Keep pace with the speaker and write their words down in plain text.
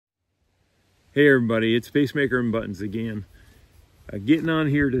Hey everybody, it's Pacemaker and Buttons again. Getting on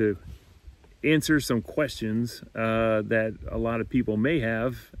here to answer some questions that a lot of people may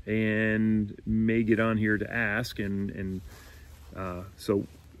have and may get on here to ask. So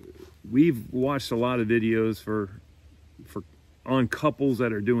we've watched a lot of videos on couples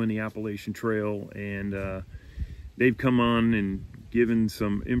that are doing the Appalachian Trail, and they've come on and given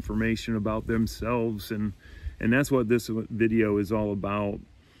some information about themselves, and that's what this video is all about.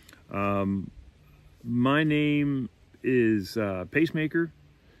 My name is Pacemaker,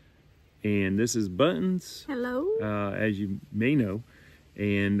 and this is Buttons. Hello. As you may know,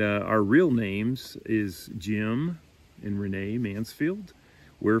 and our real names is Jim and Renee Mansfield.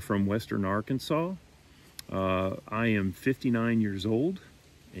 We're from Western Arkansas. I am 59 years old,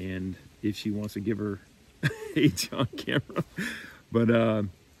 and if she wants to give her age on camera. But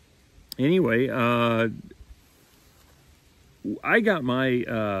anyway, I got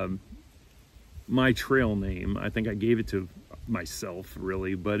my trail name. I think I gave it to myself,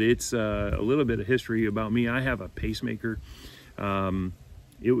 really, but it's a little bit of history about me. I have a pacemaker.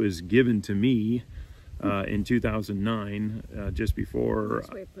 It was given to me in 2009, just before.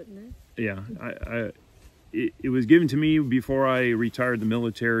 That's way of putting it. Yeah, it was given to me before I retired the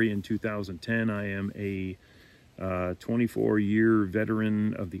military in 2010. I am a 24-year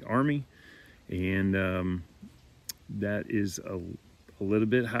veteran of the Army, and that is a little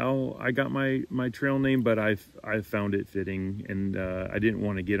bit how I got my trail name, but I found it fitting, and I didn't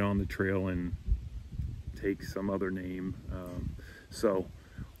want to get on the trail and take some other name. So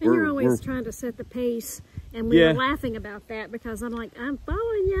and you're always trying to set the pace, and we were laughing about that because I'm like, I'm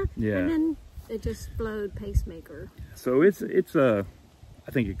following you, and then it just flowed Pacemaker. So it's I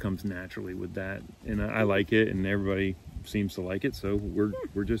think it comes naturally with that, and I like it, and everybody seems to like it, so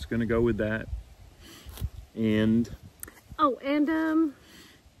we're just gonna go with that. And oh, and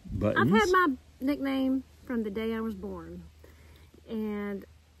Buttons. I've had my nickname from the day I was born, and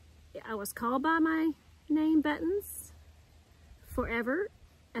I was called by my name Buttons forever,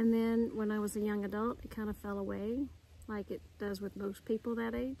 and then when I was a young adult, it kind of fell away, like it does with most people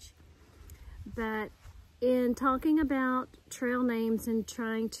that age. But in talking about trail names and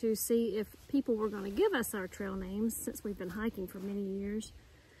trying to see if people were going to give us our trail names, since we've been hiking for many years,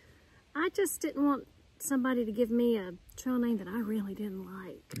 I just didn't want somebody to give me a trail name that I really didn't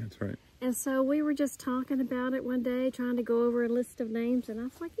like. That's right. And so we were just talking about it one day, trying to go over a list of names, and I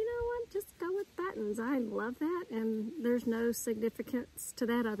was like, you know what, just go with Buttons. I love that, and there's no significance to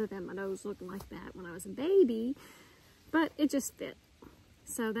that other than my nose looking like that when I was a baby, but it just fit.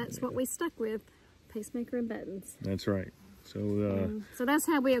 So that's what we stuck with, Pacemaker and Buttons. That's right. So so that's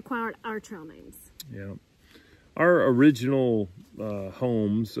how we acquired our trail names. Yeah. Our original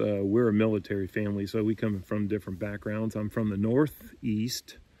homes, we're a military family, so we come from different backgrounds. I'm from the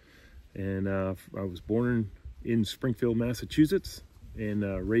Northeast, and I was born in Springfield, Massachusetts, and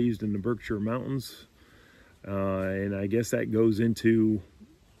raised in the Berkshire Mountains. And I guess that goes into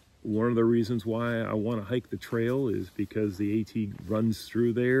one of the reasons why I want to hike the trail, is because the AT runs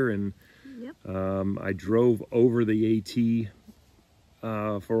through there, and I drove over the AT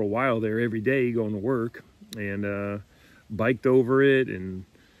for a while there every day going to work, and biked over it, and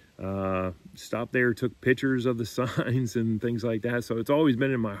stopped there, took pictures of the signs and things like that. So it's always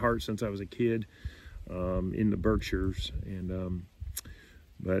been in my heart since I was a kid, in the Berkshires. And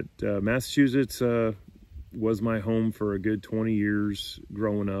but Massachusetts was my home for a good 20 years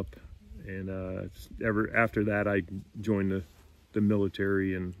growing up, and after that I joined the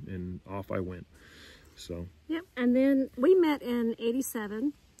military, and off I went. So yep. And then we met in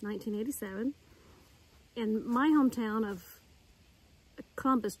 1987 in my hometown of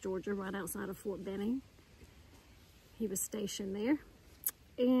Columbus, Georgia, right outside of Fort Benning. He was stationed there.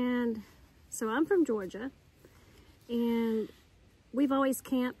 And so I'm from Georgia, and we've always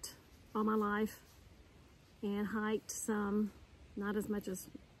camped all my life and hiked some, not as much as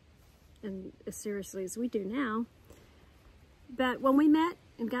seriously as we do now. But when we met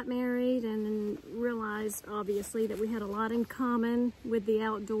and got married and realized, obviously, that we had a lot in common with the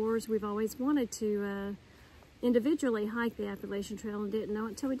outdoors, we've always wanted to individually hike the Appalachian Trail, and didn't know it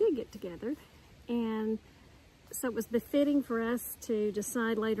until we did get together. And so it was befitting for us to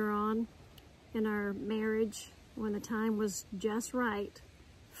decide later on in our marriage, when the time was just right,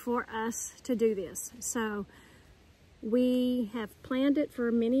 for us to do this. So we have planned it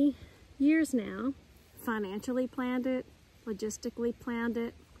for many years now, financially planned it, logistically planned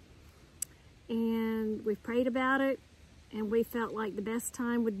it, and we've prayed about it, and we felt like the best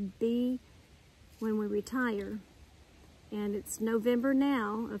time would be when we retire. And it's November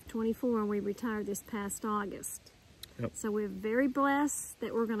now of 24, and we retired this past August. Yep. So we're very blessed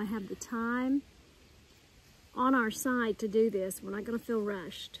that we're going to have the time on our side to do this. We're not going to feel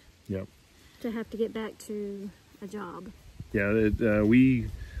rushed. Yep. To have to get back to a job. Yeah, we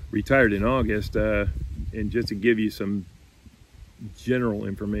retired in August, and just to give you some general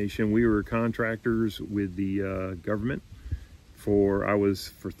information, we were contractors with the government I was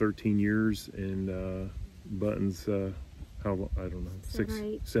for 13 years, and Buttons, I don't know,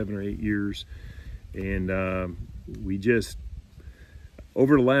 7 or 8 years, and we just,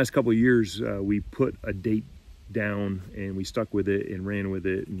 over the last couple of years, we put a date down and we stuck with it and ran with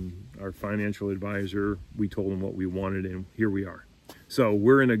it, and our financial advisor, we told him what we wanted, and here we are. So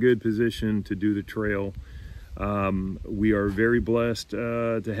we're in a good position to do the trail. We are very blessed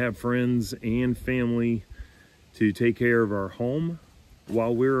to have friends and family to take care of our home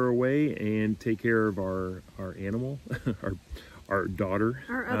while we're away and take care of our animal, our daughter.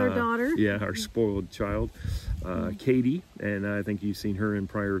 Our other daughter. Yeah, our spoiled child, Katie, and I think you've seen her in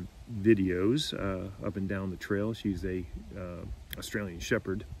prior videos up and down the trail. She's a Australian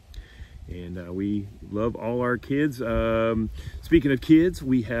Shepherd, and we love all our kids. Speaking of kids,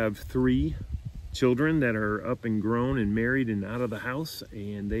 we have 3 children that are up and grown and married and out of the house,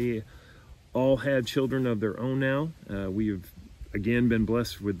 and they all have children of their own now. We have again been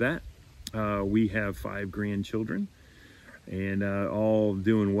blessed with that. We have 5 grandchildren, and all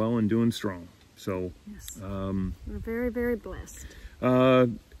doing well and doing strong. So yes. We're very, very blessed.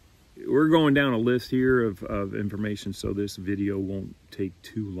 We're going down a list here of information, so this video won't take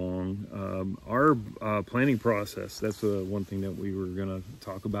too long. Our planning process, that's one thing that we were going to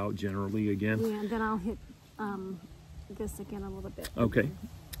talk about generally again. Yeah, and then I'll hit this again a little bit. Okay.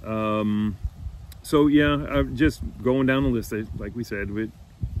 So yeah, just going down the list, like we said, with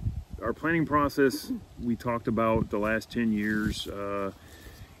our planning process, we talked about the last 10 years,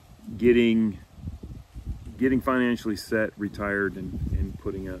 getting financially set, retired, and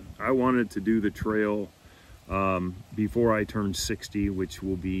putting I wanted to do the trail before I turned 60, which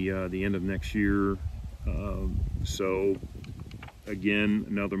will be the end of next year. So again,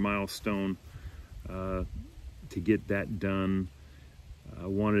 another milestone to get that done. I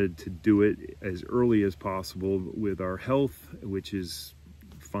wanted to do it as early as possible with our health, which is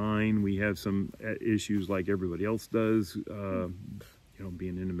fine. We have some issues like everybody else does, you know,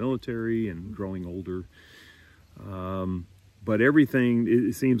 being in the military and growing older. But everything,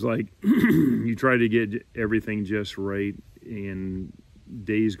 it seems like you try to get everything just right, and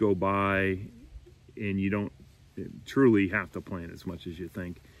days go by and you don't truly have to plan as much as you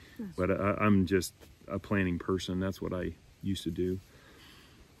think. Yes. But I'm just a planning person. That's what I used to do.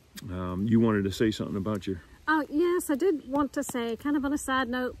 You wanted to say something about your... Oh, yes, I did want to say, kind of on a side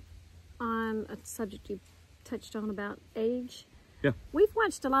note, on a subject you touched on about age. Yeah. We've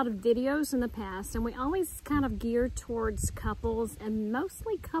watched a lot of videos in the past, and we always kind of gear towards couples, and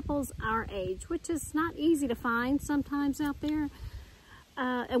mostly couples our age, which is not easy to find sometimes out there.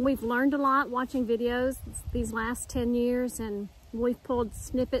 And we've learned a lot watching videos these last 10 years, and we've pulled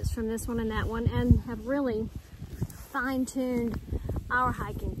snippets from this one and that one, and have really fine-tuned our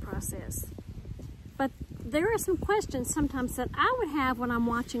hiking process. But there are some questions sometimes that I would have when I'm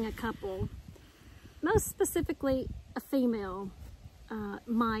watching a couple, most specifically a female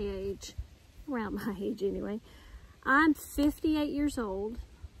my age, around my age anyway. I'm 58 years old,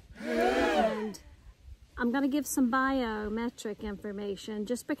 and I'm going to give some biometric information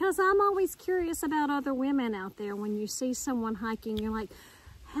just because I'm always curious about other women out there. When you see someone hiking, you're like,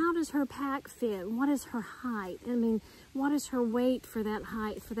 how does her pack fit? What is her height? I mean, what is her weight for that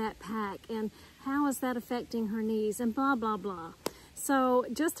height, for that pack? And how is that affecting her knees? And blah, blah, blah. So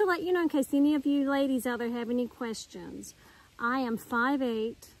just to let you know, in case any of you ladies out there have any questions, I am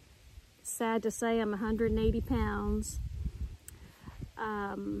 5'8". Sad to say, I'm 180 pounds.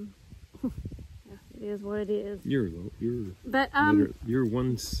 It is what it is. You're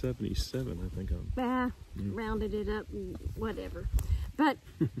 177, I think. Rounded it up and whatever. But,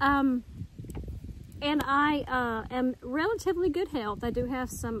 and I am relatively good health. I do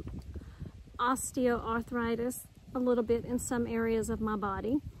have some osteoarthritis a little bit in some areas of my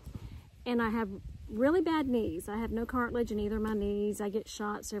body. And I have really bad knees. I have no cartilage in either of my knees. I get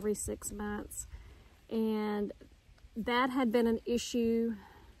shots every 6 months. And that had been an issue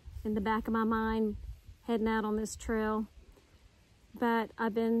in the back of my mind heading out on this trail. But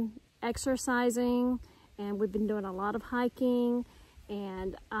I've been exercising, and we've been doing a lot of hiking,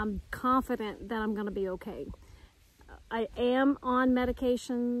 and I'm confident that I'm going to be okay. I am on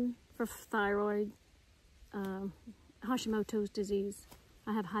medication for thyroid, Hashimoto's disease.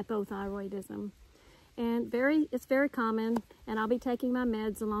 I have hypothyroidism, And it's very common, and I'll be taking my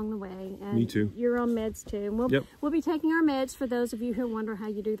meds along the way. And me too. You're on meds too. And Yep. we'll be taking our meds for those of you who wonder how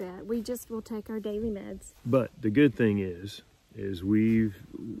you do that. We just will take our daily meds. But the good thing is we've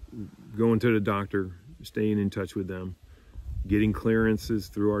going to the doctor, staying in touch with them, getting clearances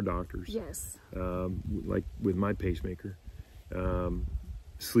through our doctors. Yes. Like with my pacemaker,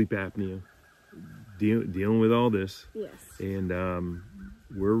 sleep apnea, dealing with all this. Yes. And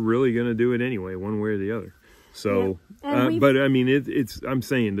we're really going to do it anyway, one way or the other. So, yeah. but I mean, I'm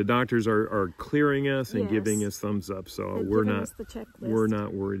saying the doctors are clearing us and yes. giving us thumbs up. So and we're giving not, us the checklist. we're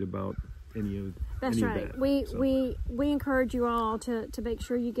not worried about any of That's any right. of that. We encourage you all to make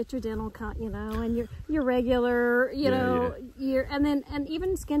sure you get your dental cut, and your regular, and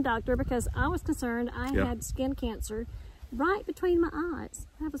even skin doctor, because I was concerned. I had skin cancer right between my eyes.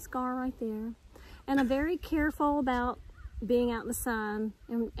 I have a scar right there, and I'm very careful about being out in the sun,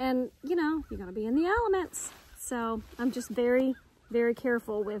 and you're going to be in the elements. So I'm just very, very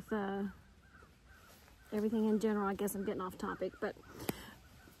careful with everything in general. I guess I'm getting off topic, but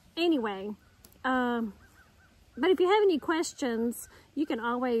anyway, but if you have any questions, you can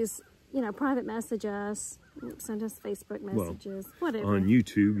always, private message us, send us Facebook messages, whatever. On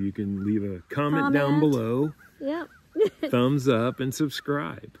YouTube, you can leave a comment down below. Yep. Thumbs up and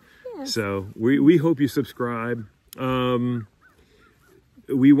subscribe. Yes. So we hope you subscribe.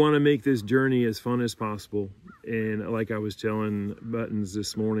 We want to make this journey as fun as possible. And like I was telling Buttons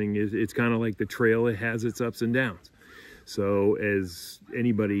this morning, it's kind of like the trail. It has its ups and downs. So as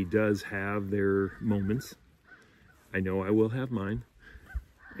anybody does have their moments, I know I will have mine.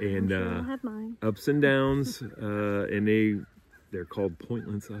 And sure I'll have mine. Ups and downs, and they're called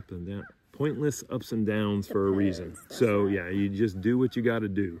pointless ups and downs for a reason. So right. Yeah, you just do what you got to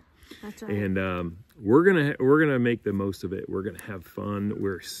do. That's right. And we're gonna make the most of it. We're gonna have fun.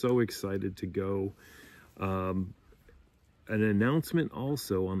 We're so excited to go. An announcement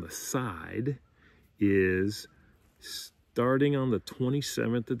also on the side is starting on the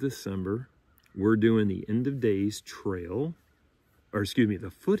 27th of December. We're doing the End of Days Trail, or excuse me, the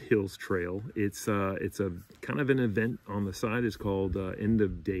Foothills Trail. It's a kind of an event on the side. It's called End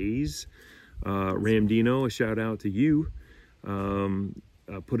of Days. Ramdino, a shout out to you.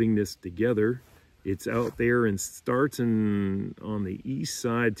 Putting this together. It's out there and starts on the east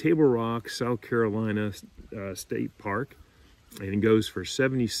side, Table Rock, South Carolina State Park, and goes for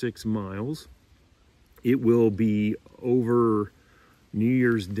 76 miles. It will be over New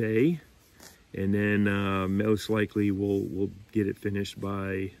Year's Day, and then most likely we'll get it finished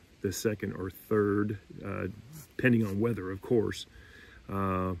by the 2nd or 3rd, depending on weather, of course.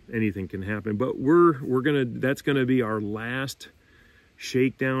 Anything can happen, but that's gonna be our last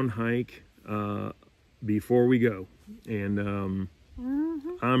shakedown hike before we go, and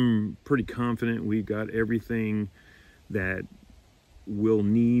I'm pretty confident we've got everything that we'll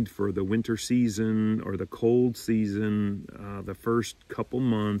need for the winter season or the cold season, the first couple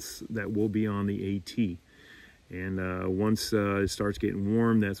months that we'll be on the AT. And once it starts getting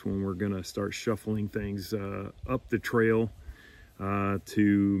warm, that's when we're gonna start shuffling things up the trail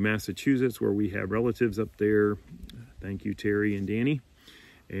to Massachusetts, where we have relatives up there. Thank you, Terry and Danny.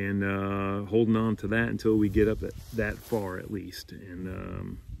 And holding on to that until we get up that far at least.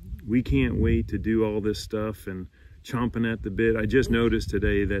 And we can't wait to do all this stuff and chomping at the bit. I just noticed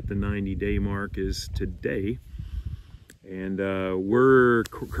today that the 90-day mark is today. And we're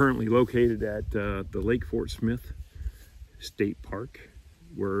currently located at the Lake Fort Smith State Park,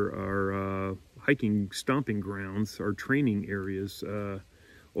 where our hiking stomping grounds, our training areas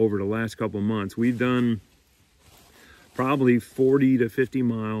over the last couple months. We've done probably 40 to 50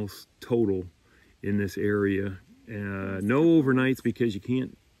 miles total in this area. No overnights, because you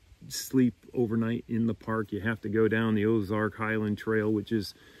can't sleep overnight in the park. You have to go down the Ozark Highland Trail, which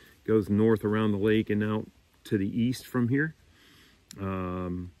goes north around the lake and out to the east from here.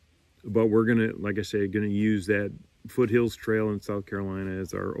 But we're gonna, like I said, gonna use that Foothills Trail in South Carolina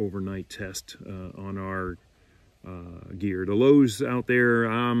as our overnight test on our gear. The lows out there,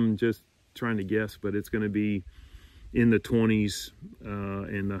 I'm just trying to guess, but it's gonna be in the 20s,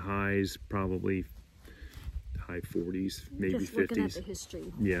 and the highs probably high 40s, maybe just 50s. Looking at the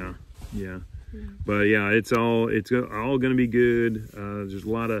history. Yeah. But yeah, it's all going to be good. There's a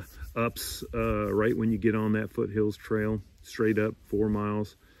lot of ups right when you get on that Foothills Trail, straight up 4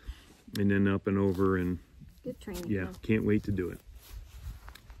 miles, and then up and over. And good training. Yeah, can't wait to do it.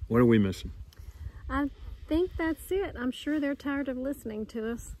 What are we missing? I think that's it. I'm sure they're tired of listening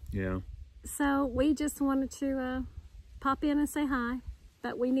to us. Yeah. So we just wanted to pop in and say hi,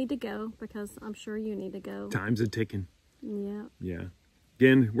 but we need to go because I'm sure you need to go. Time's a ticking. Yeah. Yeah.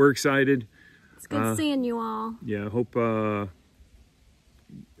 Again, we're excited. It's good seeing you all. Yeah, hope you're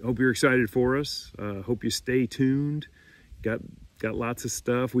excited for us. Hope you stay tuned. Got lots of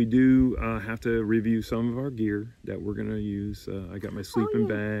stuff. We do have to review some of our gear that we're gonna use. I got my sleeping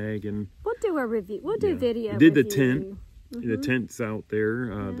bag, and we'll do a review. We'll do video. We did the tent. The tent's out there.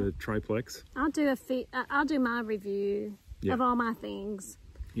 The triplex. I'll do my review of all my things.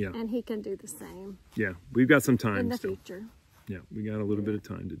 Yeah. And he can do the same. Yeah, we've got some time in the still. future. Yeah, we got a little bit of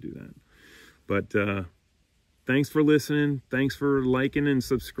time to do that. But thanks for listening. Thanks for liking and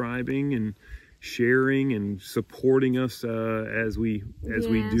subscribing and sharing and supporting us as we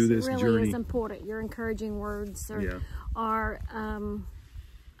do this journey. It really journey. is important. Your encouraging words are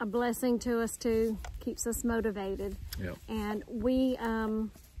a blessing to us too. Keeps us motivated. Yeah. And we,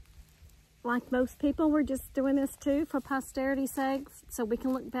 like most people, we're just doing this too for posterity's sake, so we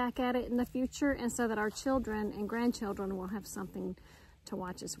can look back at it in the future, and so that our children and grandchildren will have something to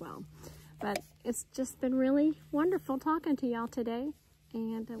watch as well. But it's just been really wonderful talking to y'all today,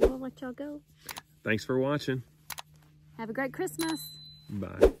 and we'll let y'all go. Thanks for watching. Have a great Christmas.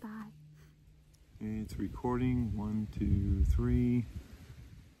 Bye. Bye. It's recording. 1, 2, 3.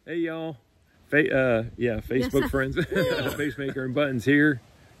 Hey y'all. Facebook friends. Pacemaker and Buttons here.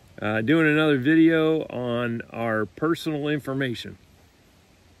 Doing another video on our personal information.